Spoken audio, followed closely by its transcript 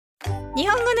日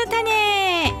本語の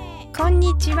種。こん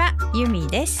にちは、ゆみ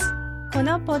です。こ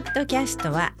のポッドキャス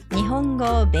トは日本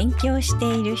語を勉強し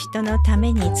ている人のた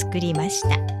めに作りました。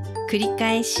繰り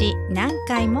返し何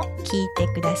回も聞いて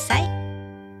ください。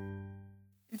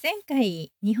前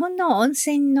回日本の温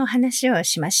泉の話を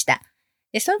しました。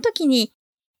でその時に、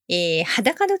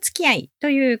裸の付き合いと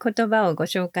いう言葉をご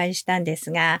紹介したんで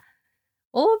すが、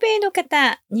欧米の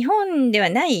方、日本では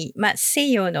ない、西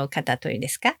洋の方というんで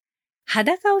すか、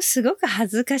裸をすごく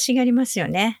恥ずかしがりますよ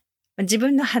ね。自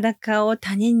分の裸を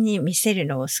他人に見せる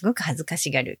のをすごく恥ずか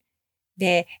しがる。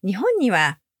で、日本に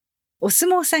はお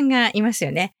相撲さんがいます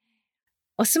よね。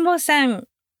お相撲さん、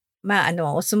お相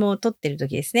撲を取ってる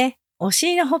時ですね。お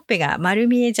尻のほっぺが丸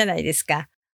見えじゃないですか。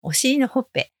お尻のほっ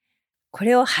ぺ。こ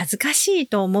れを恥ずかしい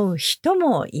と思う人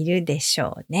もいるでし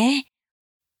ょうね。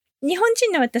日本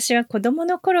人の私は子供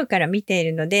の頃から見てい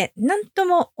るので、何と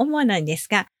も思わないんです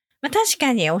が、確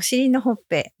かにお尻のほっ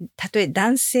ぺ、たとえ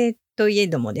男性といえ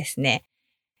どもですね、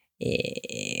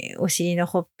お尻の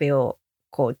ほっぺを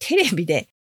テレビで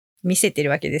見せて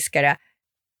るわけですから、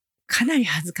かなり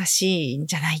恥ずかしいん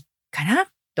じゃないか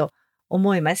なと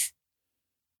思います。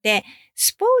で、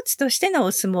スポーツとしての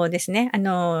お相撲ですね。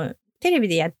テレビ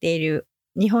でやっている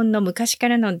日本の昔か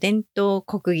らの伝統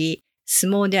国技、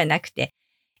相撲ではなくて、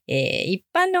一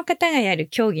般の方がやる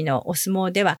競技のお相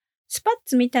撲では、スパッ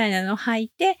ツみたいなのを履い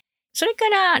て、それか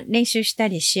ら練習した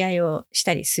り試合をし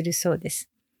たりするそうです。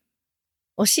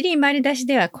お尻丸出し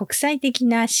では国際的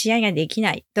な試合ができ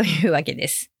ないというわけで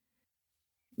す。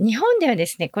日本ではで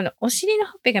すね、このお尻の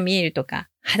ほっぺが見えるとか、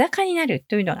裸になる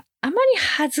というのがあまり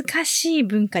恥ずかしい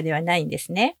文化ではないんで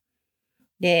すね。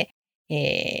で、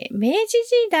明治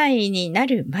時代にな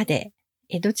るまで、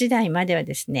江戸時代までは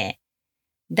ですね、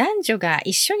男女が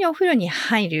一緒にお風呂に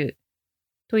入る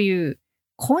という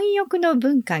混浴の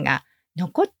文化が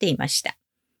残っていました。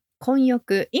混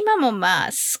浴、今も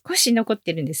少し残っ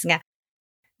てるんですが、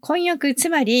混浴、つ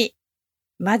まり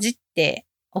混じって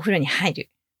お風呂に入る。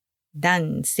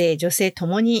男性、女性と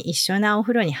もに一緒なお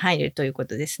風呂に入るというこ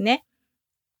とですね。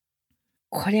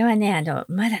これはね、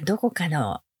まだどこか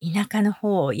の田舎の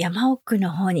方、山奥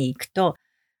の方に行くと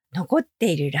残っ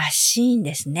ているらしいん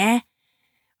ですね。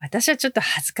私はちょっと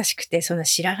恥ずかしくて、その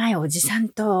知らないおじさん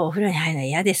とお風呂に入るのは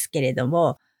嫌ですけれど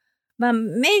も、明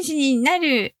治にな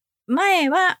る前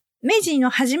は、明治の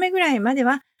初めぐらいまで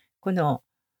は、この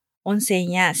温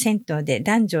泉や銭湯で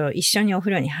男女一緒にお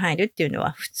風呂に入るっていうの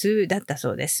は普通だった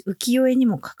そうです。浮世絵に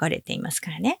も書かれています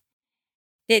からね。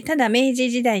で、ただ明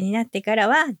治時代になってから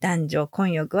は男女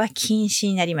混浴は禁止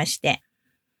になりまして、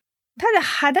ただ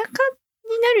裸に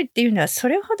なるっていうのはそ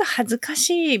れほど恥ずか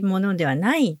しいものでは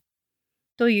ない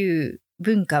という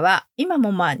文化は今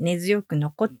も根強く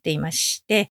残っていまし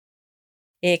て、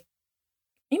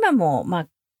今も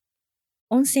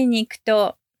温泉に行く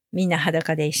とみんな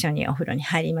裸で一緒にお風呂に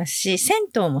入りますし、銭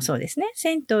湯もそうですね。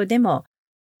銭湯でも、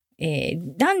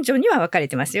男女には分かれ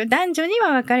てますよ。男女に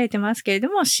は分かれてますけれど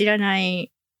も、知らな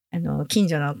い近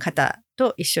所の方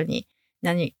と一緒に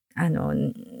何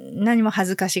も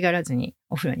恥ずかしがらずに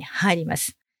お風呂に入りま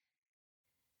す。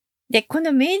で、こ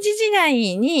の明治時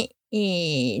代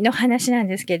の話なん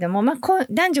ですけれども、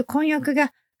男女混浴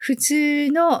が普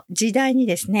通の時代に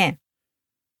ですね、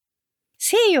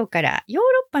西洋からヨーロ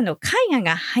ッパの絵画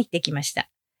が入ってきました。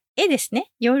絵ですね。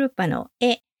ヨーロッパの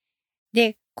絵。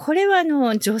で、これは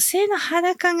女性の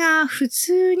裸が普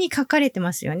通に描かれて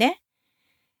ますよね。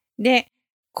で、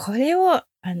これを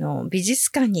美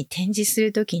術館に展示す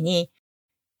るときに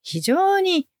非常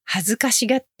に恥ずかし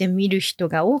がって見る人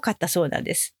が多かったそうなん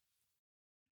です。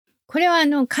これは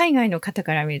海外の方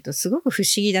から見るとすごく不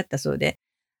思議だったそうで、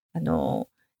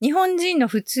日本人の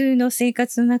普通の生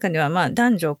活の中では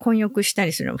男女混浴した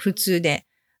りするのも普通で、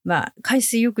海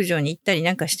水浴場に行ったり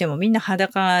なんかしてもみんな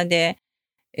裸で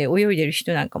泳いでる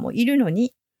人なんかもいるの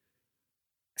に、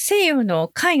西洋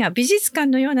の絵画、美術館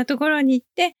のようなところに行っ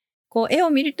て、絵を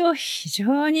見ると非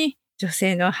常に女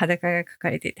性の裸が描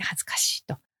かれていて恥ずかしい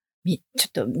と。ちょ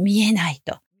っと見えない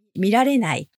と。見られ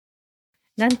ない。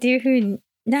なんていうふう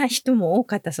な人も多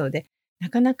かったそうで、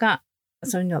なかなか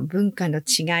そういうのは文化の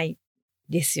違い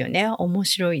ですよね。面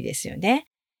白いですよね。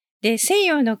で、西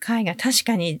洋の絵画、確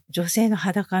かに女性の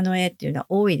裸の絵っていうのは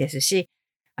多いですし、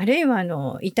あるい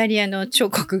はイタリアの彫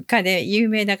刻家で有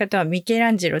名な方はミケ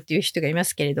ランジェロっていう人がいま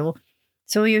すけれども、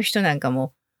そういう人なんか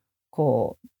も、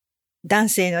男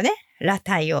性のね、裸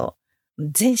体を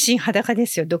全身裸で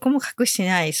すよ。どこも隠して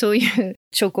ない、そういう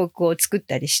彫刻を作っ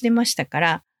たりしてましたか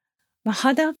ら、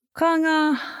裸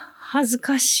が恥ず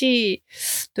かしい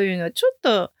というのはちょっ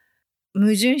と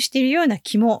矛盾しているような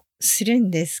気もするん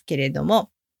ですけれど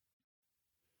も、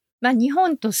日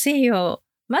本と西洋、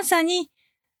まさに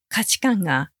価値観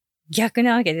が逆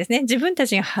なわけですね。自分た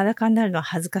ちが裸になるのは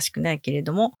恥ずかしくないけれ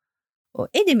ども、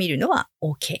絵で見るのは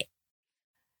OK。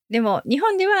でも日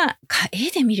本では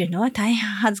絵で見るのは大変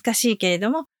恥ずかしいけれ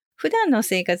ども、普段の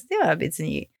生活では別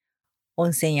に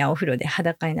温泉やお風呂で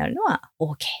裸になるのは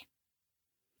OK。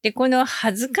で、この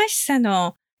恥ずかしさ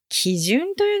の基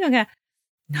準というのが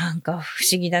なんか不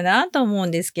思議だなと思う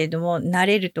んですけれども、慣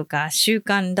れるとか習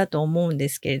慣だと思うんで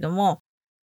すけれども、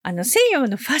西洋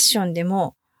のファッションで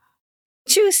も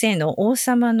中世の王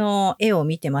様の絵を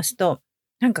見てますと、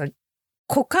なんか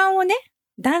股間をね、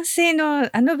男性の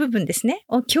部分ですね、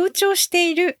を強調し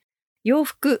ている洋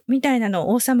服みたいなの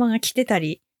を王様が着てた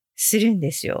りするん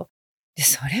ですよ。で、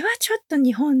それはちょっと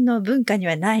日本の文化に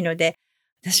はないので、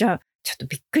私はちょっと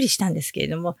びっくりしたんですけれ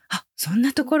ども、そん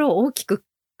なところを大きく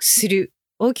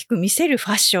見せるフ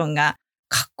ァッションが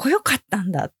かっこよかった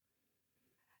んだ。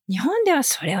日本では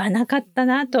それはなかった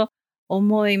なと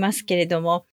思いますけれど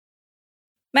も、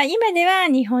今では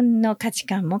日本の価値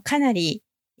観もかなり、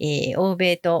欧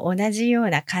米と同じよう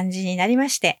な感じになりま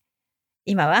して、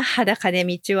今は裸で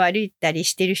道を歩いたり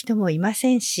している人もいませ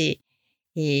んし、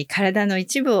体の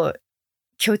一部を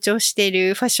強調してい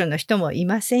るファッションの人もい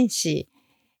ませんし、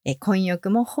混浴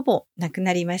もほぼなく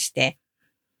なりまして、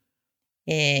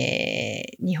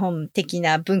日本的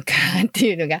な文化って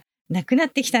いうのがなくなっ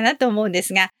てきたなと思うんで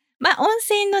すが、温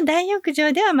泉の大浴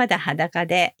場ではまだ裸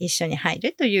で一緒に入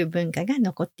るという文化が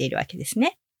残っているわけです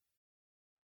ね。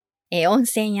温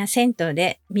泉や銭湯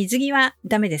で水着は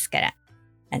ダメですから、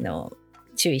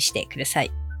注意してください。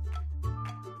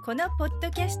このポッド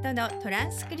キャストのトラ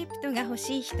ンスクリプトが欲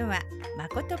しい人は、ま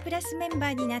ことプラスメン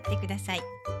バーになってください。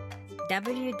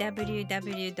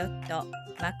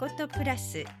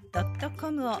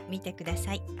www.makotoplus.com を見てくだ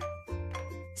さい。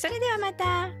それではま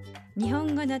た。日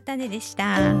本語の種でし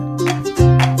た。